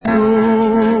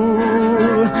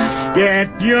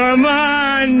your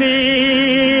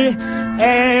money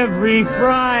every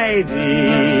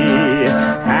Friday.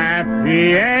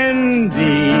 Happy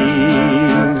endings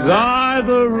are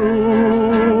the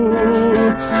rule.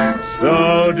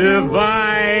 So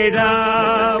divide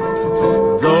up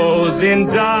those in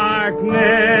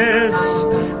darkness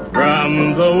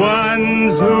from the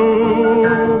ones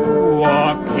who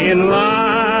walk in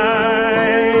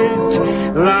light.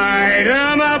 Light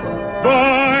 'em up,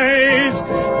 boys,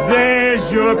 there's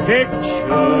your picture.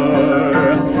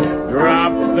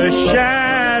 Drop the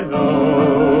shadows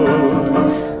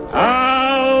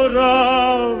out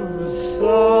of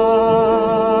sight.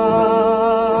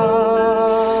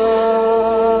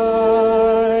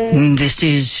 This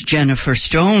is Jennifer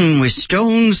Stone with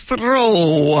Stone's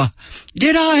Throw.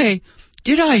 Did I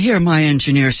hear my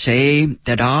engineer say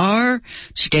that our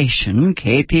station,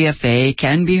 KPFA,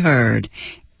 can be heard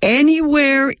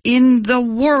anywhere in the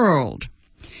world?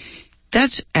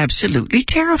 That's absolutely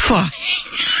terrifying.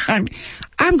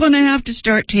 I'm going to have to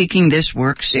start taking this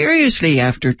work seriously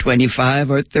after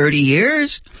 25 or 30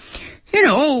 years. You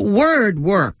know, word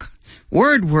work.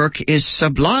 Word work is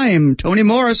sublime. Toni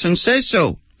Morrison says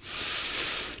so.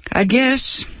 I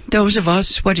guess those of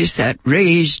us,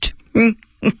 raised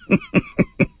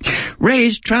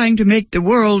trying to make the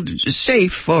world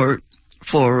safe for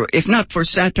if not for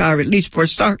satire, at least for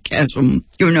sarcasm,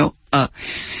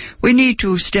 we need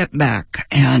to step back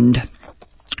and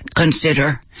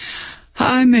consider.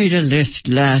 I made a list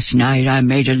last night. I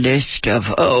made a list of,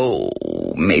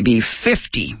 maybe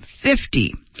 50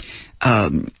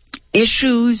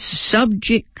 issues,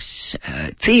 subjects,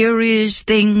 theories,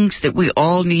 things that we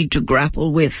all need to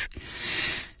grapple with.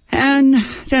 And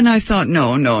then I thought,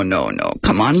 no.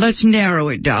 Come on, let's narrow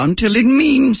it down till it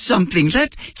means something.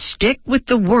 Let's stick with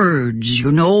the words.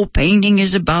 Painting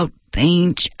is about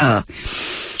paint,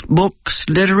 books,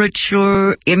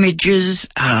 literature, images.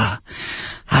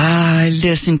 I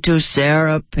listened to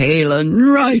Sarah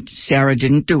Palin. Right, Sarah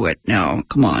didn't do it. No,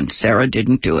 come on, Sarah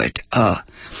didn't do it.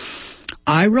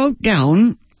 I wrote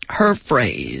down her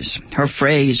phrase. Her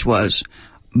phrase was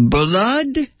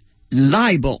blood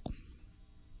libel.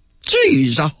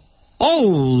 Geez, a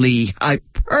holy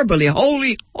hyperbole,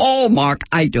 holy hallmark,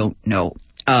 I don't know.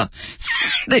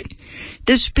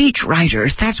 The speech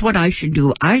writers, that's what I should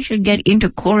do. I should get into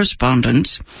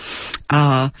correspondence.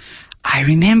 I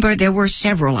remember there were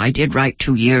several I did write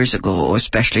 2 years ago,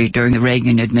 especially during the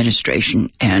Reagan administration,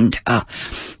 and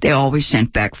they always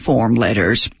sent back form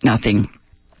letters. Nothing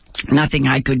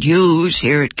I could use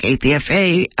here at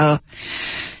KPFA.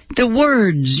 The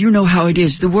words, you know how it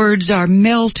is. The words are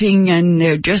melting and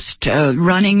they're just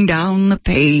running down the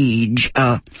page.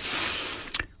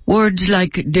 Words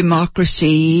like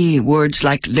democracy, words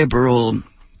like liberal,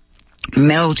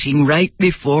 melting right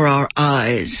before our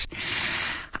eyes.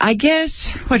 I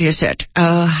guess, what is it?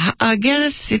 I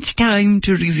guess it's time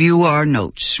to review our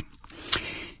notes.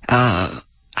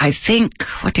 I think,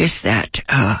 what is that?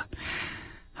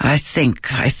 I think.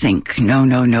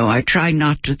 No. I try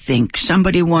not to think.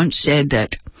 Somebody once said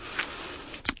that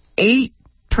 8%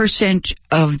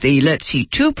 of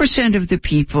 2% of the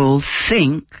people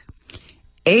think,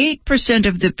 8%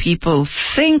 of the people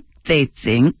think they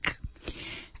think,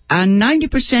 and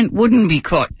 90% wouldn't be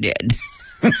caught dead.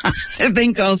 I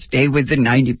think I'll stay with the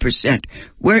 90%,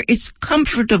 where it's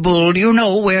comfortable,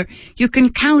 where you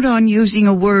can count on using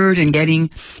a word and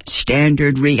getting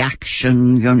standard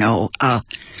reaction,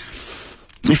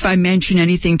 If I mention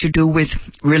anything to do with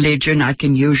religion, I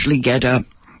can usually get a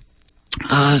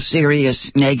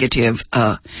serious negative.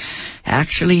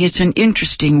 Actually, it's an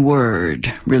interesting word,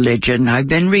 religion. I've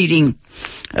been reading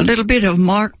a little bit of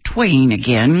Mark Twain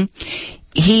again.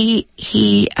 He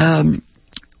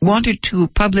wanted to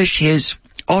publish his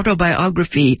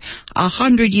autobiography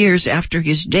 100 years after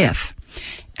his death.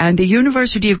 And the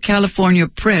University of California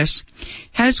Press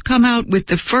has come out with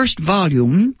the first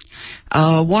volume.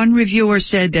 One reviewer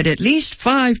said that at least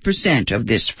 5% of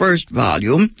this first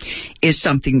volume is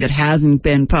something that hasn't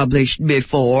been published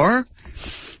before,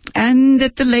 and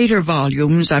that the later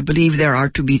volumes, I believe there are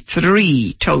to be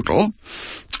 3 total,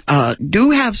 do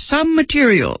have some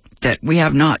material that we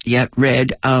have not yet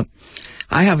read.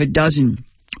 I have a dozen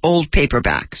old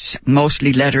paperbacks,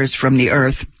 mostly letters from the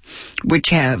earth, which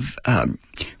have,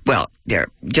 they're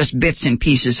just bits and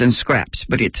pieces and scraps,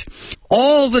 but it's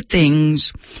all the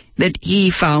things that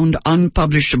he found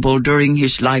unpublishable during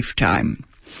his lifetime.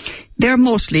 They're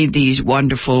mostly these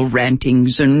wonderful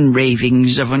rantings and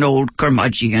ravings of an old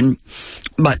curmudgeon,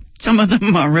 but some of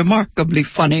them are remarkably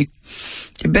funny.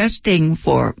 The best thing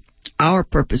for our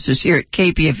purposes here at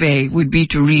KPFA would be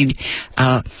to read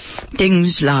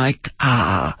things like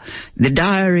The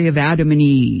Diary of Adam and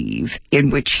Eve,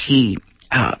 in which he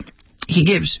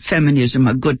gives feminism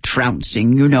a good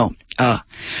trouncing, you know.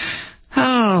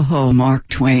 Mark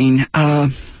Twain.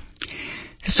 The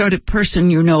sort of person,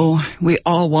 you know, we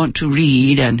all want to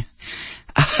read and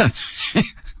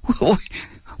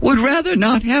would rather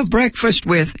not have breakfast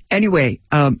with. Anyway,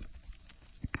 I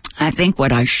think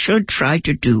what I should try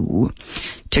to do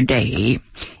today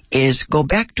is go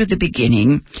back to the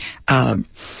beginning.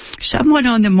 Someone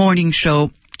on the morning show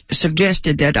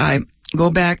suggested that I go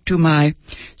back to my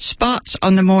spots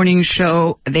on the morning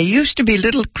show. They used to be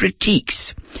little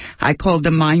critiques. I called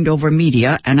them Mind Over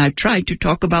Media, and I tried to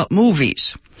talk about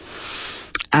movies.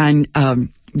 And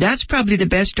that's probably the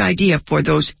best idea for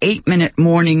those 8-minute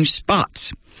morning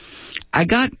spots. I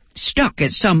got stuck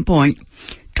at some point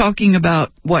talking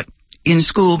about what in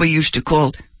school we used to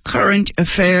call current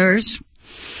affairs.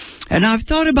 And I've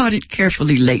thought about it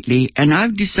carefully lately, and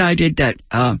I've decided that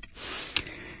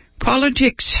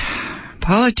politics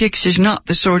is not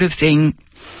the sort of thing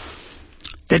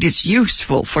that is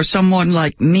useful for someone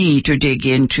like me to dig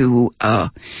into.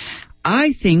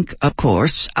 I think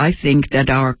that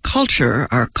our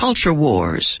culture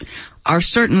wars are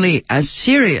certainly as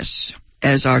serious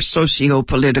as our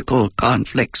socio-political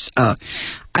conflicts.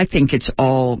 I think it's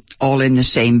all in the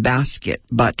same basket,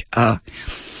 but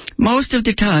most of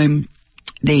the time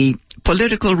the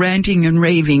political ranting and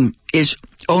raving is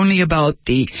only about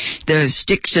the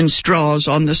sticks and straws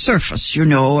on the surface, you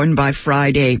know, and by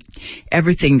Friday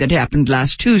everything that happened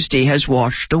last Tuesday has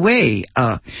washed away.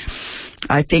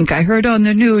 I think I heard on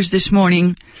the news this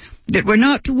morning that we're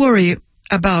not to worry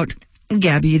about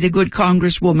Gabby, the good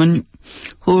congresswoman,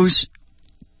 whose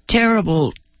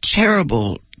terrible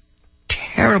tragedy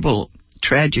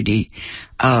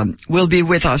will be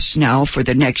with us now for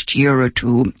the next year or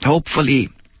two. Hopefully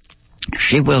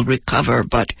she will recover,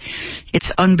 but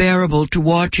it's unbearable to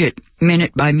watch it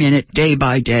minute by minute, day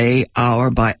by day,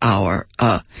 hour by hour.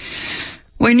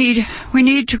 We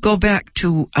need to go back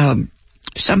to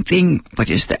something, what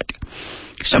is that?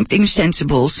 Something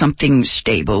sensible, something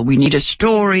stable. We need a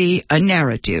story, a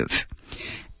narrative.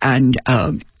 And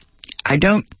I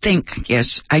don't think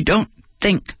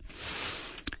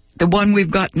the one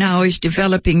we've got now is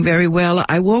developing very well.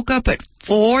 I woke up at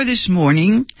 4 this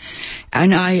morning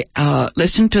and I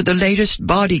listened to the latest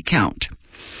body count.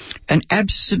 An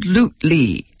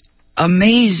absolutely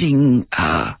amazing,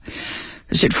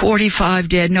 is it 45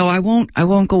 dead? No, I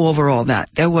won't go over all that.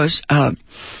 There was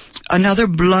another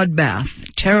bloodbath,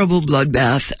 terrible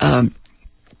bloodbath.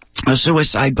 A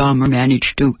suicide bomber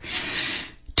managed to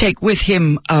take with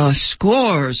him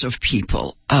scores of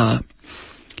people.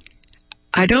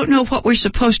 I don't know what we're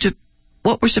supposed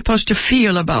to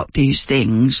feel about these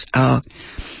things.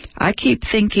 I keep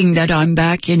thinking that I'm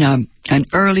back in an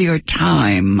earlier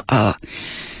time,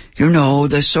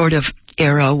 the sort of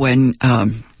era when,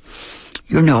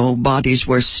 bodies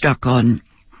were stuck on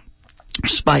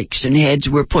spikes and heads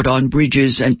were put on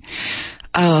bridges and,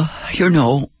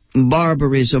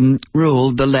 barbarism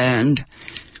ruled the land.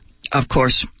 Of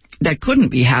course, that couldn't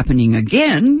be happening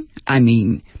again. I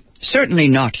mean, certainly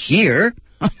not here.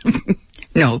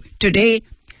 No, today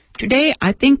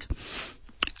I think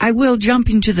I will jump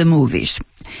into the movies.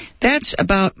 That's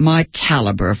about my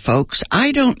caliber, folks.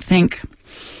 I don't think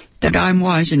that I'm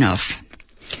wise enough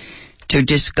to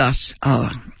discuss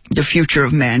the future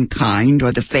of mankind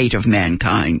or the fate of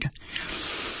mankind.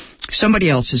 Somebody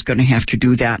else is going to have to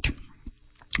do that.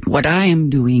 What I am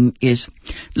doing is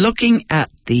looking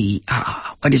at the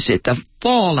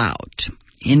fallout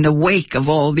in the wake of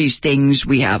all these things.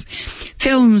 We have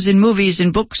films and movies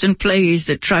and books and plays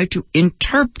that try to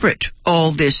interpret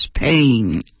all this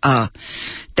pain.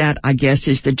 That, I guess,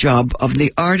 is the job of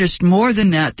the artist. More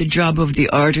than that, the job of the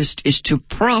artist is to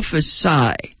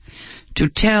prophesy, to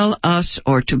tell us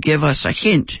or to give us a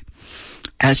hint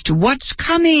as to what's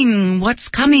coming.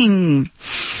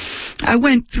 I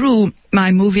went through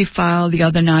my movie file the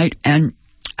other night and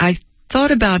I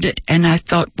thought about it and I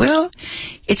thought, well,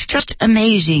 it's just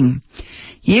amazing.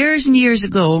 Years and years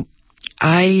ago,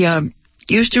 I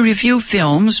used to review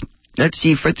films. Let's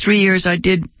see, for 3 years I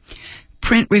did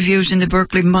print reviews in the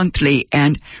Berkeley Monthly,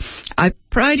 and I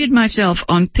prided myself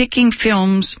on picking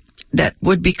films that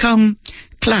would become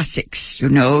classics,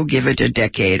 give it a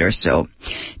decade or so.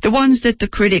 The ones that the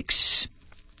critics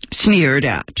sneered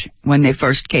at when they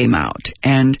first came out.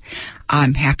 And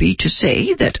I'm happy to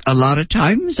say that a lot of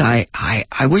times I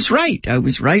was right. I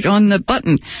was right on the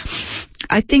button.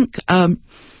 I think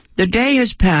the day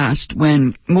has passed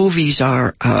when movies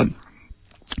are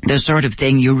the sort of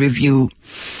thing you review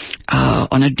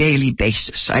on a daily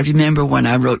basis. I remember when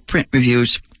I wrote print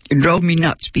reviews, it drove me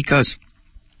nuts because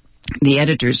the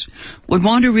editors would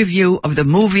want a review of the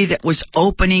movie that was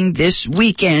opening this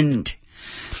weekend.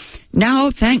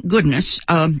 Now, thank goodness,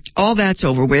 all that's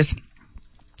over with.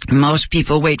 Most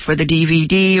people wait for the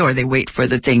DVD or they wait for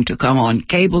the thing to come on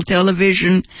cable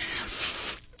television.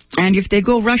 And if they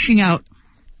go rushing out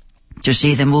to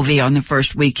see the movie on the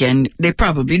first weekend, they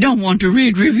probably don't want to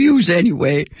read reviews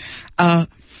anyway.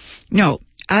 No,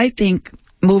 I think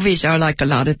movies are like a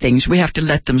lot of things. We have to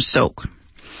let them soak.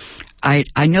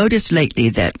 I noticed lately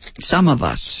that some of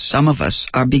us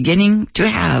are beginning to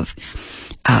have,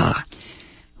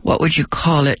 what would you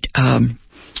call it,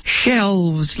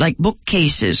 shelves, like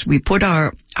bookcases. We put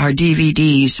our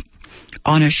DVDs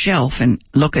on a shelf and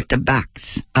look at the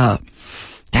backs.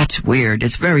 That's weird.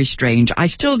 It's very strange. I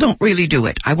still don't really do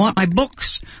it. I want my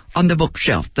books on the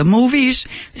bookshelf. The movies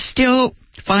still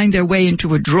find their way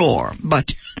into a drawer.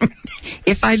 But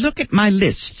if I look at my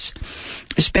lists,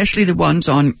 especially the ones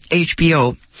on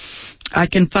HBO, I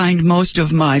can find most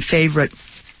of my favorite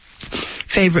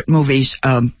movies.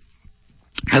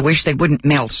 I wish they wouldn't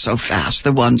melt so fast,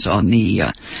 the ones on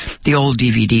the old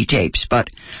DVD tapes. But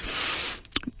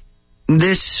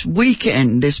this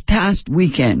past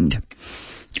weekend,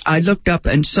 I looked up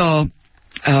and saw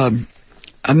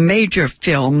a major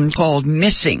film called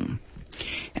Missing.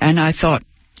 And I thought,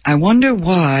 I wonder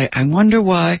why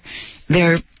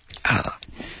they're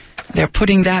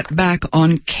putting that back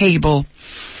on cable.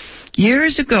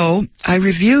 Years ago, I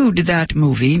reviewed that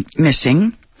movie,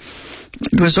 Missing.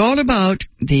 It was all about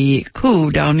the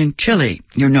coup down in Chile,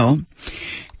 you know.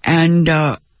 And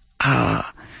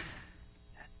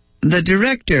the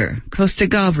director,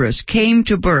 Costa-Gavras, came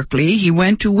to Berkeley. He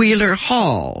went to Wheeler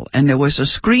Hall, and there was a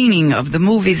screening of the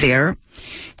movie there.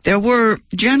 There were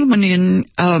gentlemen in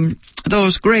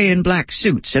those gray and black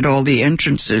suits at all the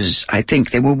entrances. I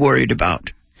think they were worried about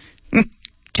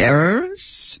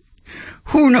terrorists.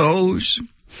 Who knows?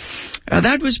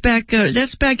 That's back in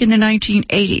the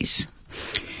 1980s.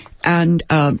 And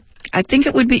I think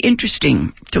it would be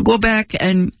interesting to go back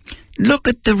and look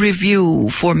at the review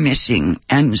for Missing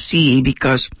and see,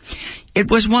 because it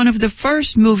was one of the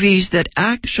first movies that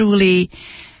actually,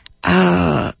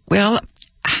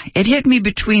 it hit me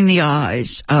between the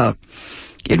eyes.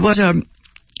 It was an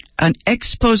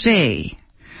expose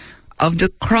of the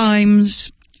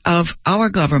crimes of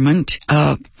our government,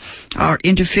 our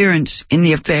interference in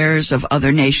the affairs of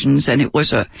other nations, and it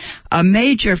was a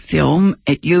major film.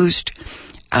 It used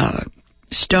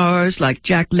stars like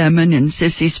Jack Lemmon and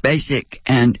Sissy Spacek,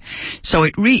 and so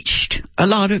it reached a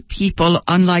lot of people,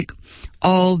 unlike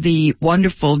all the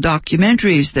wonderful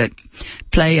documentaries that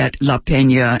play at La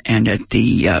Peña and at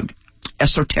the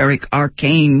esoteric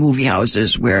arcane movie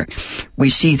houses, where we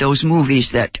see those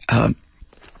movies that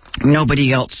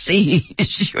nobody else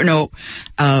sees. You know,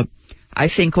 I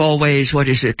think always, what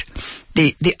is it?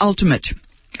 The ultimate,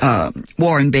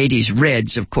 Warren Beatty's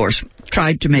Reds, of course,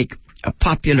 tried to make a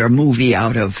popular movie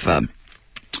out of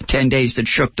 10 Days That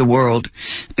Shook the World.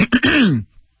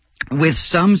 With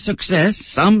some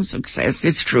success,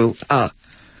 it's true.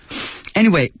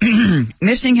 Anyway,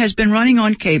 Missing has been running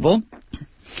on cable,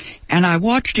 and I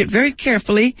watched it very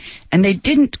carefully, and they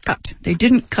didn't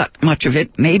cut much of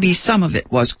it. Maybe some of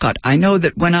it was cut. I know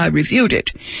that when I reviewed it,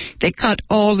 they cut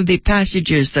all of the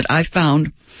passages that I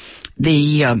found,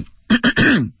 the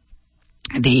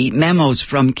the memos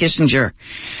from Kissinger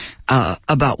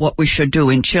about what we should do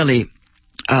in Chile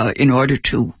in order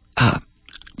to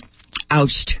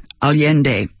oust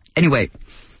Allende. Anyway,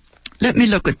 let me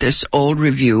look at this old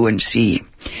review and see.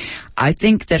 I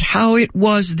think that how it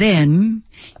was then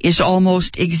is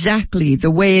almost exactly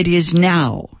the way it is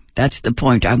now. That's the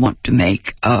point I want to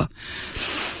make.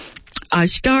 I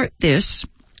start this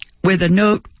with a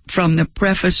note from the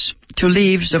preface to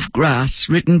Leaves of Grass,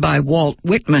 written by Walt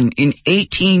Whitman in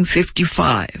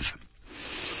 1855.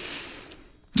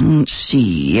 Let's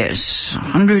see, yes,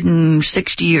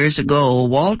 160 years ago,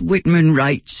 Walt Whitman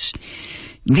writes,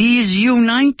 "These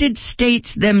United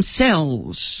States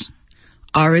themselves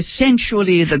are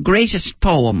essentially the greatest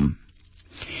poem.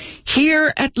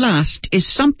 Here at last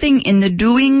is something in the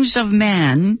doings of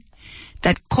man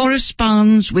that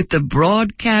corresponds with the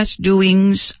broadcast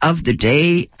doings of the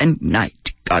day and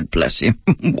night." God bless him.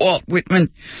 Walt Whitman.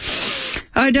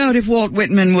 I doubt if Walt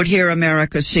Whitman would hear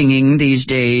America singing these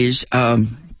days.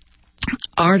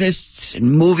 Artists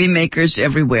and movie makers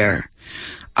everywhere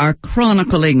are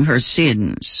chronicling her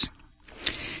sins.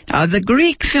 The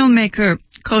Greek filmmaker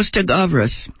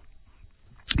Costa-Gavras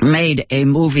made a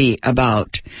movie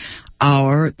about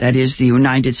our, that is the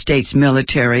United States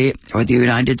military or the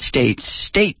United States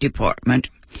State Department,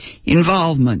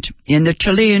 involvement in the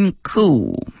Chilean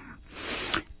coup.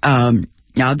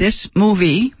 Now, this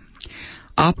movie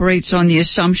operates on the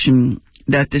assumption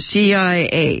that the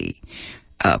CIA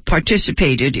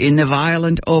participated in the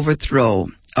violent overthrow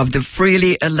of the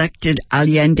freely elected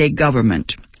Allende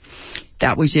government.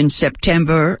 That was in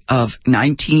September of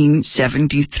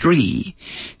 1973.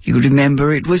 You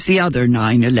remember it was the other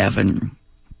 9/11.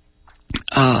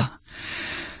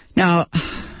 Now,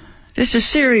 this is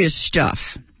serious stuff.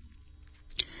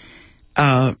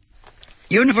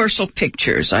 Universal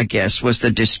Pictures, I guess, was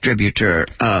the distributor.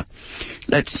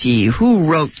 Let's see, who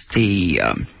wrote the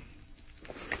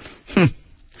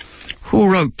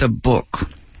book?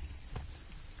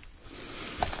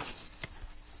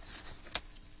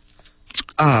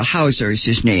 Hauser is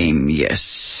his name,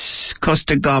 yes.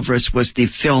 Costa-Gavras was the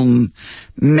film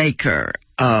maker.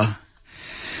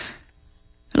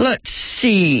 Let's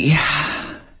see.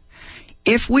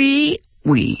 If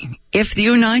the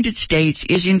United States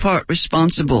is in part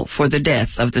responsible for the death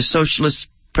of the socialist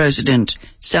president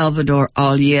Salvador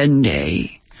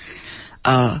Allende,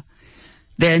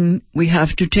 then we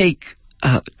have to take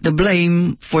the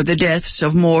blame for the deaths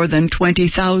of more than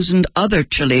 20,000 other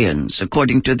Chileans,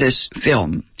 according to this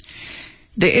film.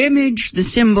 The image, the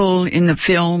symbol in the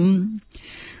film,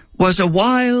 was a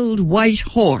wild white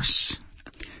horse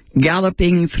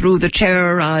galloping through the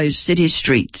terrorized city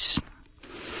streets.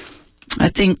 I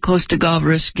think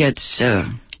Costa-Gavras gets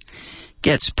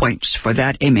points for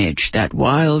that image, that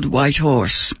wild white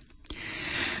horse.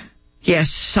 Yes,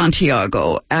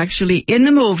 Santiago. Actually, in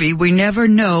the movie, we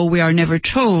are never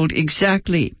told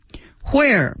exactly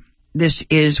where this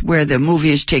is, where the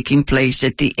movie is taking place.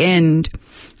 At the end,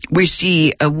 we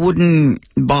see a wooden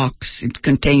box. It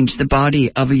contains the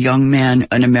body of a young man,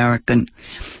 an American,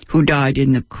 who died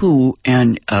in the coup,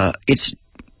 and it's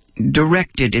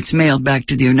mailed back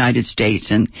to the United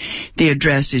States, and the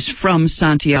address is from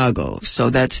Santiago, so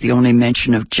that's the only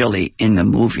mention of Chile in the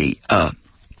movie.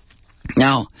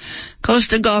 Now,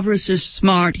 Costa-Gavras is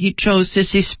smart. He chose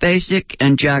Sissy Spacek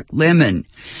and Jack Lemmon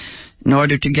in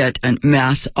order to get a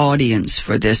mass audience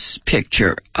for this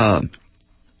picture.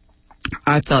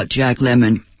 I thought Jack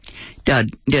Lemmon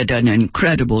did an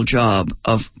incredible job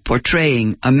of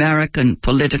portraying American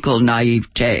political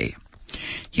naivete.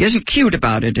 He isn't cute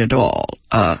about it at all.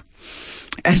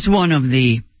 As one of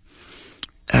the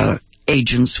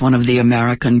agents, one of the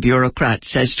American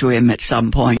bureaucrats says to him at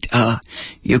some point,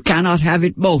 you cannot have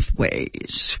it both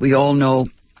ways. We all know,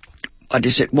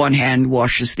 one hand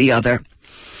washes the other.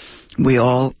 We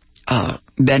all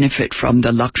benefit from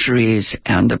the luxuries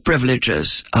and the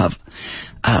privileges of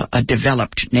a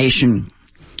developed nation.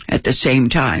 At the same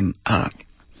time,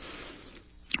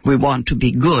 we want to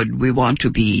be good. We want to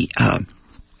be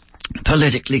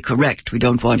politically correct. We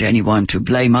don't want anyone to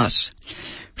blame us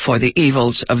for the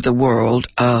evils of the world.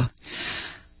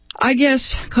 I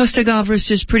guess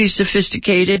Costa-Gavras is pretty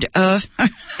sophisticated. I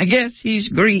guess he's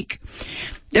Greek.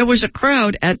 There was a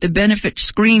crowd at the benefit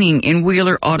screening in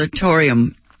Wheeler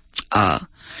Auditorium.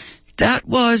 That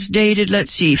was dated,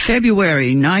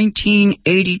 February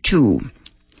 1982.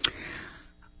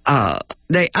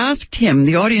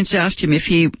 The audience asked him if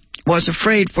he was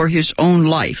afraid for his own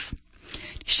life.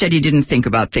 He said he didn't think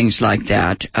about things like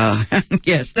that.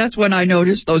 Yes, that's when I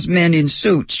noticed those men in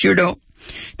suits,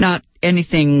 not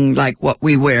anything like what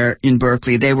we wear in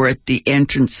Berkeley. They were at the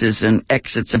entrances and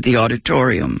exits of the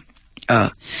auditorium.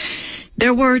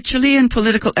 There were Chilean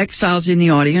political exiles in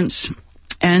the audience,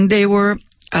 and they were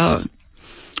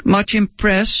much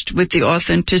impressed with the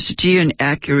authenticity and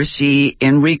accuracy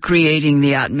in recreating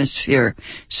the atmosphere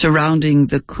surrounding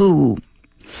the coup.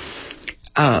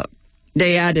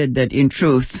 They added that, in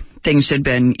truth, things had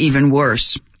been even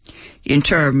worse in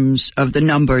terms of the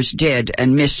numbers dead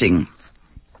and missing.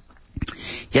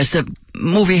 Yes, the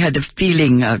movie had the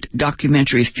feeling, a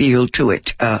documentary feel to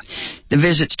it. The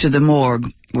visits to the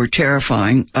morgue were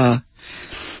terrifying.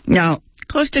 Now,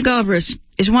 Costa-Gavras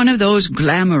is one of those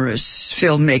glamorous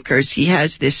filmmakers. He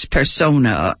has this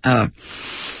persona.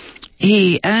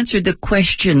 He answered the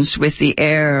questions with the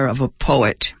air of a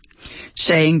poet,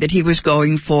 saying that he was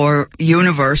going for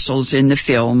universals in the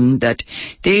film, that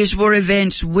these were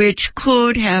events which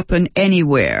could happen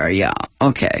anywhere. Yeah,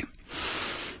 okay.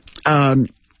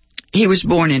 He was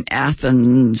born in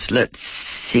Athens. Let's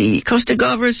see.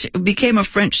 Costa-Gavras became a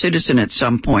French citizen at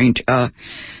some point.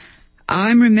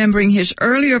 I'm remembering his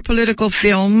earlier political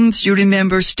films. You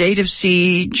remember State of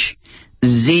Siege,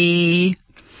 Z,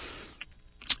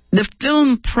 The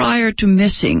film prior to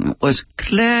Missing was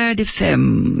Claire de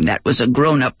Femme. That was a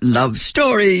grown-up love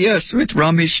story, yes, with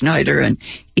Romy Schneider and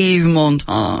Yves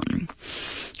Montand.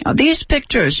 Now, these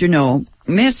pictures,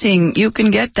 Missing, you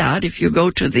can get that if you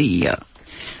go to the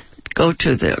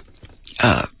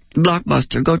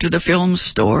Blockbuster, go to the film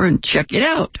store and check it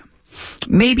out.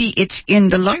 Maybe it's in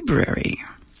the library.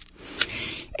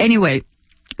 Anyway,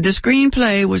 the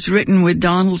screenplay was written with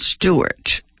Donald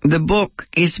Stewart. The book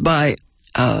is by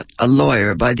a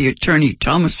lawyer, by the attorney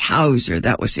Thomas Hauser.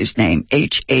 That was his name,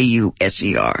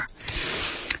 Hauser.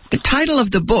 The title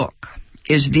of the book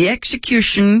is The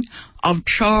Execution of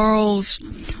Charles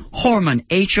Horman,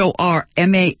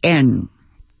 Horman.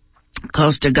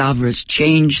 Costa-Gavras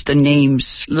changed the name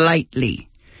slightly,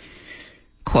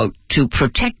 quote, to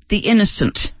protect the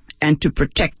innocent and to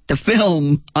protect the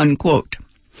film, unquote.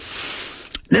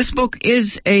 This book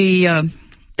is a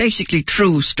basically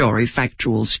true story,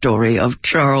 factual story of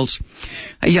Charles,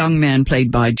 a young man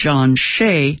played by John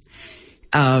Shea.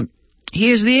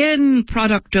 He is the end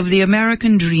product of the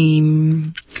American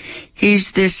dream.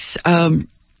 He's this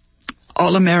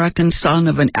all-American son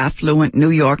of an affluent New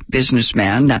York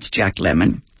businessman. That's Jack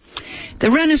Lemmon.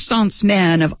 The Renaissance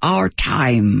man of our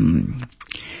time.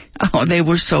 Oh, they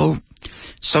were so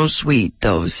sweet,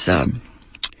 those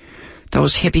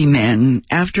hippie men.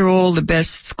 After all the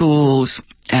best schools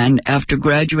and after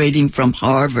graduating from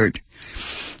Harvard,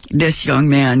 this young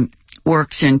man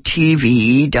works in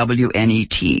TV,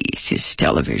 WNET, his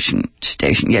television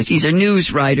station. Yes, he's a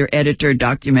news writer, editor,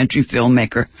 documentary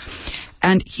filmmaker,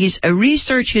 and he's a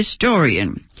research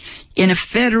historian in a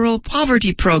federal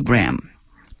poverty program.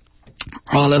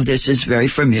 All of this is very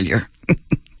familiar.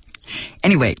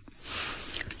 Anyway,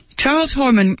 Charles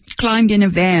Horman climbed in a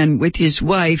van with his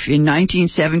wife in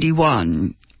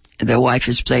 1971. The wife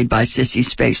is played by Sissy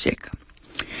Spacek.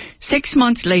 6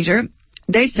 months later,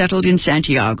 they settled in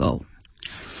Santiago.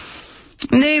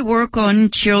 They work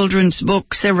on children's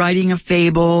books. They're writing a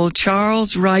fable.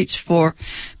 Charles writes for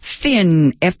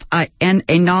Finn, F-I-N,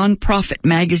 a non-profit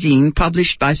magazine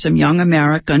published by some young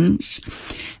Americans.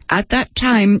 At that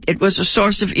time, it was a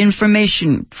source of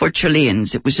information for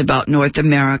Chileans. It was about North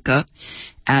America,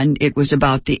 and it was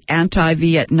about the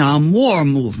anti-Vietnam War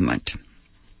movement.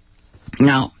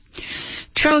 Now,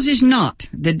 Charles is not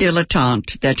the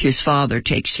dilettante that his father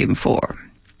takes him for.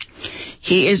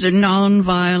 He is a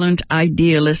non-violent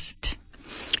idealist,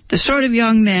 the sort of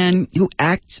young man who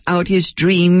acts out his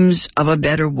dreams of a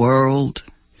better world.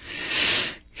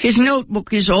 His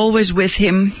notebook is always with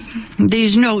him.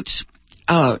 These notes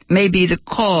may be the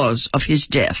cause of his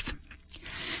death.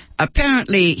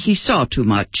 Apparently, he saw too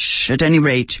much. At any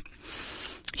rate,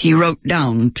 he wrote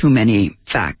down too many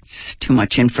facts, too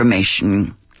much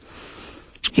information.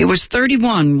 He was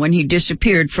 31 when he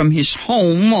disappeared from his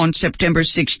home on September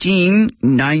 16,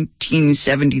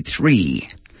 1973.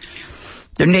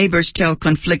 The neighbors tell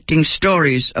conflicting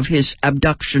stories of his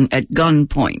abduction at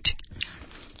gunpoint.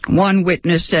 One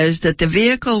witness says that the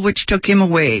vehicle which took him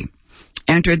away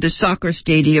entered the soccer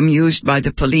stadium used by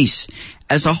the police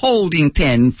as a holding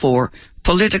pen for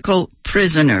political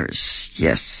prisoners.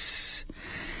 Yes,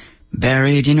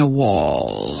 buried in a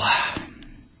wall.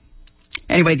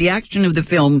 Anyway, the action of the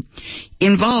film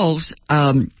involves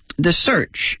the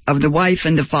search of the wife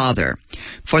and the father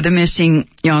for the missing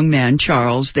young man,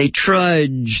 Charles. They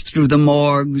trudge through the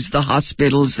morgues, the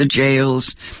hospitals, the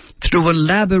jails, through a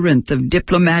labyrinth of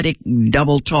diplomatic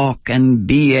double talk and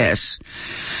BS.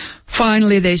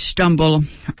 Finally, they stumble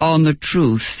on the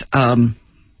truth.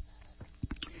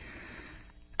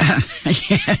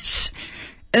 Yes.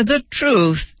 The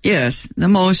truth, yes. The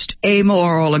most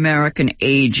amoral American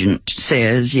agent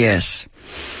says, yes.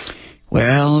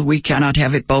 Well, we cannot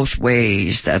have it both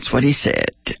ways. That's what he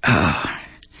said.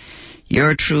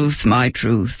 Your truth, my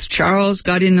truth. Charles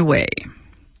got in the way.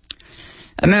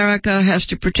 America has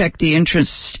to protect the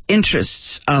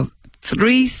interests of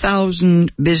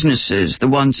 3,000 businesses, the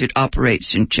ones it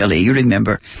operates in Chile. You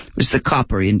remember, it was the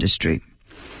copper industry.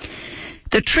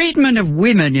 The treatment of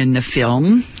women in the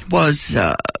film was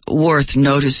worth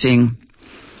noticing.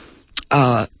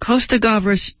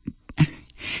 Costa-Gavras,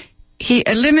 he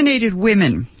eliminated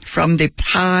women from the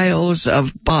piles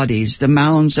of bodies, the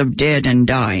mounds of dead and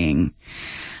dying.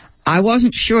 I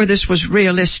wasn't sure this was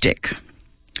realistic.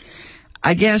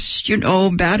 I guess,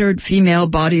 battered female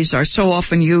bodies are so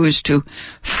often used to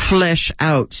flesh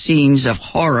out scenes of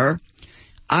horror.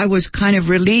 I was kind of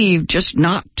relieved just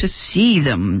not to see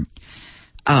them.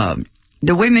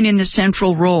 The women in the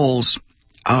central roles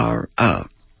are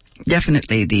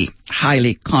definitely the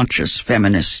highly conscious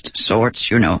feminist sorts,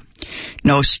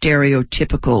 no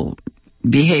stereotypical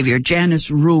behavior. Janice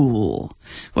Rule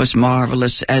was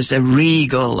marvelous as a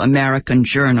regal American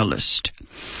journalist.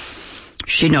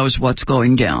 She knows what's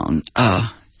going down.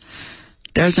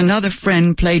 There's another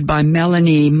friend played by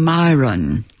Melanie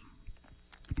Myron,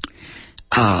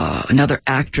 another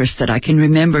actress that I can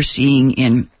remember seeing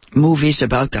in movies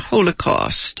about the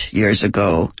Holocaust years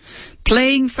ago.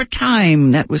 Playing for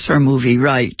Time, that was her movie,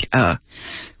 right?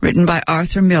 Written by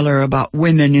Arthur Miller about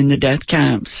women in the death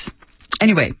camps.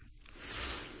 Anyway,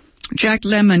 Jack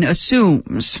Lemmon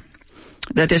assumes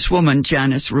that this woman,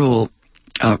 Janice Rule,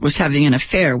 was having an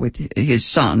affair with his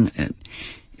son.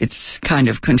 It's kind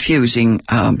of confusing.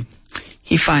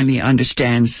 He finally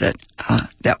understands that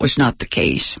that was not the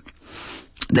case,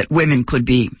 that women could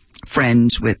be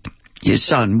friends with his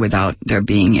son without there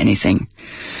being anything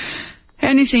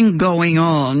going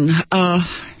on.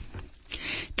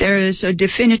 There is a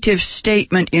definitive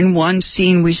statement in one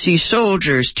scene. We see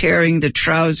soldiers tearing the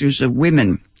trousers of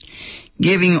women,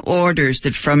 giving orders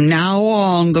that from now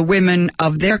on the women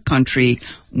of their country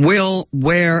will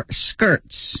wear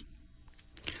skirts.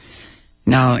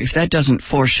 Now, if that doesn't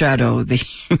foreshadow the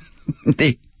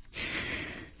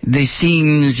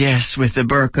scenes, yes, with the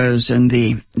burqas and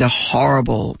the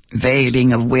horrible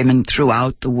veiling of women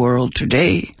throughout the world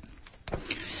today.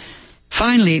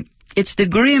 Finally, it's the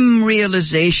grim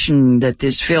realization that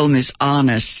this film is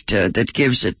honest that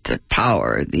gives it the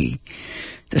power, the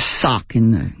sock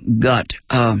in the gut.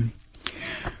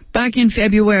 Back in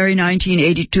February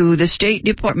 1982, the State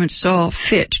Department saw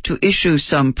fit to issue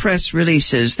some press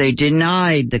releases. They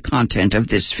denied the content of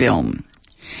this film.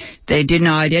 They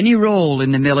denied any role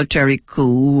in the military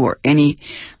coup or any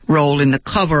role in the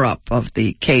cover-up of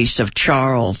the case of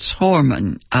Charles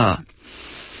Horman.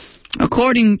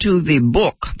 According to the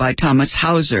book by Thomas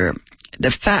Hauser,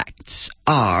 the facts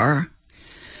are,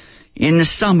 in the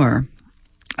summer,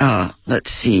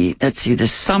 the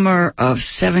summer of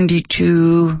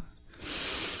 72.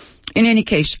 In any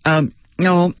case,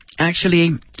 no,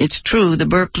 actually, it's true. The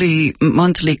Berkeley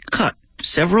Monthly cut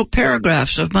several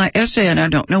paragraphs of my essay, and I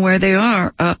don't know where they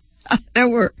are. There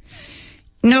were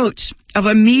notes of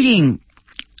a meeting.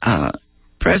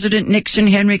 President Nixon,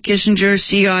 Henry Kissinger,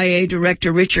 CIA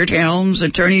Director Richard Helms,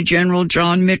 Attorney General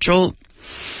John Mitchell.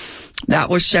 That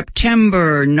was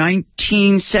September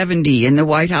 1970 in the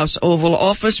White House Oval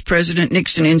Office. President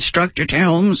Nixon instructed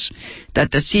Helms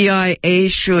that the CIA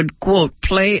should, quote,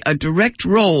 play a direct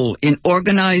role in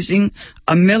organizing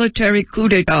a military coup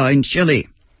d'etat in Chile.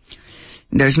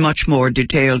 There's much more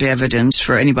detailed evidence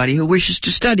for anybody who wishes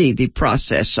to study the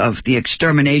process of the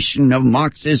extermination of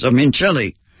Marxism in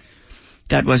Chile.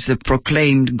 That was the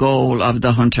proclaimed goal of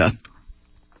the junta.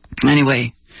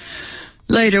 Anyway,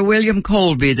 later, William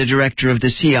Colby, the director of the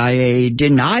CIA,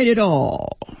 denied it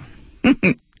all.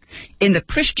 In the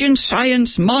Christian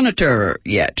Science Monitor,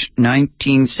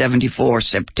 1974,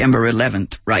 September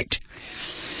 11th, right.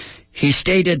 He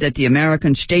stated that the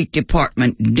American State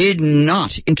Department did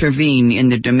not intervene in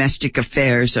the domestic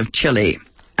affairs of Chile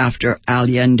after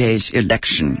Allende's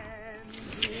election.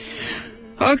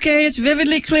 Okay, it's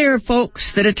vividly clear,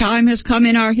 folks, that a time has come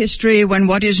in our history when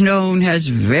what is known has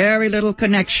very little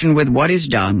connection with what is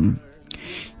done.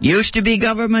 Used to be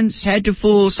governments had to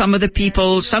fool some of the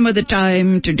people some of the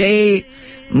time. Today,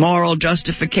 moral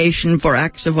justification for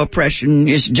acts of oppression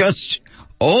is just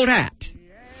old hat.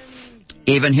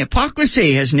 Even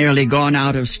hypocrisy has nearly gone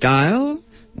out of style.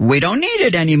 We don't need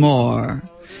it anymore.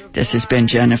 This has been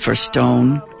Jennifer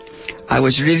Stone. I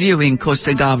was reviewing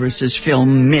Costa Gavras'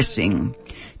 film Missing.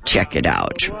 Check it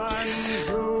out.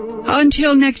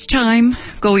 Until next time,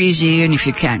 go easy, and if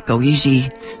you can't go easy,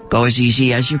 go as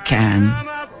easy as you can.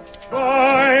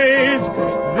 Boys,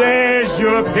 there's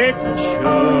your picture.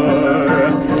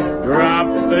 Drop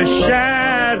the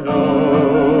shadows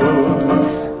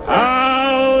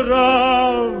out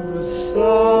of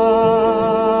sight.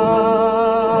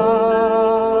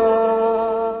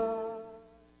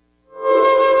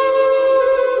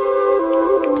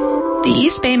 The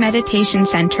East Bay Meditation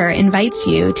Center invites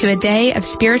you to a day of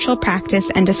spiritual practice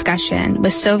and discussion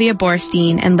with Sylvia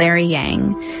Boorstein and Larry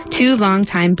Yang, two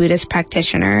longtime Buddhist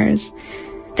practitioners.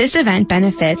 This event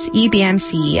benefits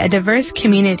EBMC, a diverse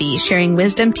community sharing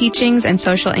wisdom teachings and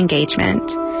social engagement.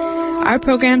 Our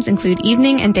programs include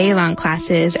evening and day-long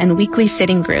classes and weekly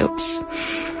sitting groups.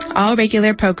 All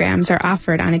regular programs are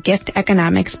offered on a gift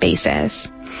economics basis.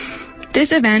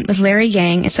 This event with Larry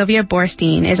Yang and Sylvia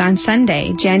Boorstein is on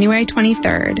Sunday, January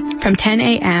 23rd, from 10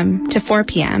 a.m. to 4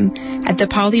 p.m. at the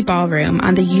Pauley Ballroom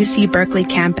on the UC Berkeley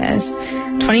campus,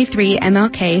 23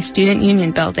 MLK Student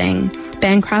Union Building,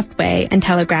 Bancroft Way and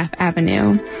Telegraph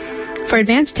Avenue. For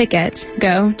advance tickets,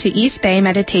 go to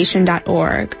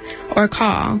eastbaymeditation.org or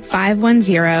call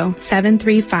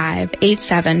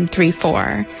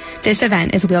 510-735-8734. This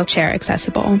event is wheelchair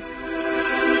accessible.